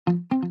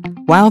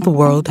While the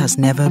world has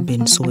never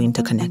been so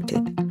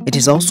interconnected, it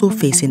is also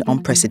facing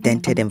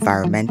unprecedented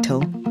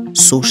environmental,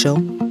 social,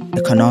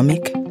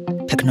 economic,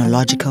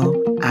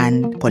 technological,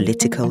 and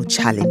political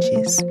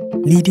challenges,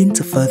 leading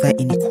to further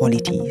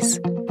inequalities,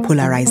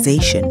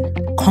 polarization,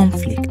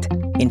 conflict,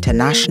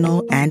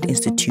 international and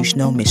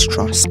institutional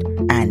mistrust,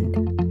 and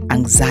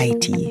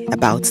anxiety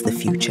about the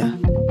future,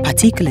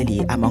 particularly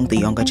among the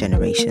younger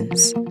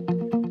generations.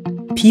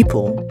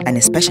 People, and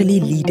especially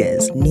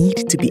leaders,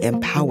 need to be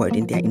empowered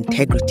in their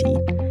integrity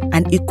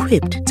and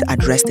equipped to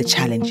address the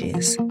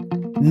challenges,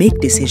 make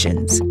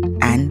decisions,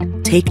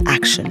 and take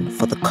action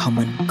for the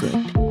common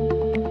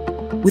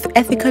good. With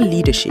ethical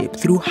leadership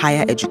through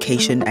higher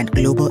education and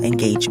global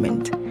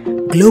engagement,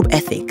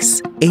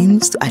 Globethics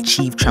aims to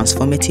achieve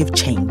transformative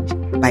change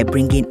by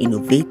bringing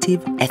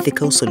innovative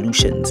ethical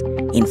solutions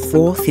in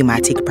 4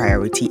 thematic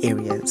priority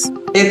areas.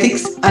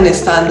 Ethics and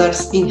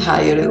standards in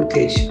higher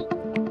education.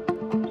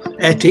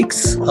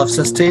 Ethics of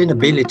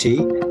sustainability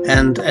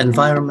and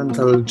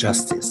environmental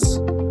justice.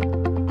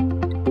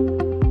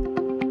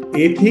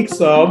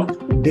 Ethics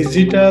of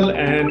digital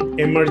and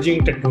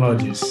emerging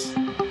technologies.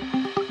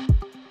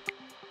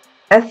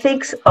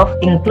 Ethics of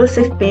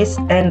inclusive peace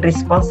and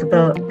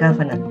responsible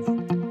governance.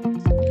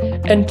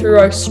 And through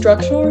our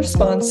structural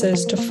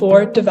responses to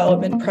 4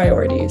 development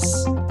priorities.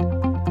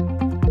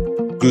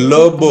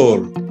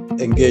 Global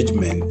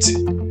engagement.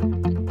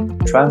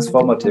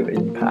 Transformative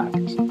impact.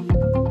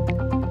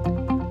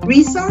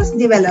 Resource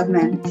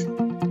development.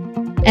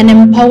 And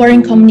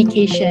empowering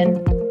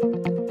communication.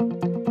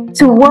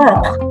 To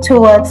work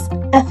towards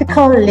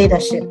ethical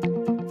leadership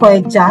for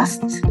a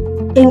just,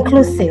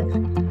 inclusive,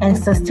 and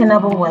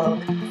sustainable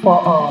world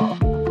for all.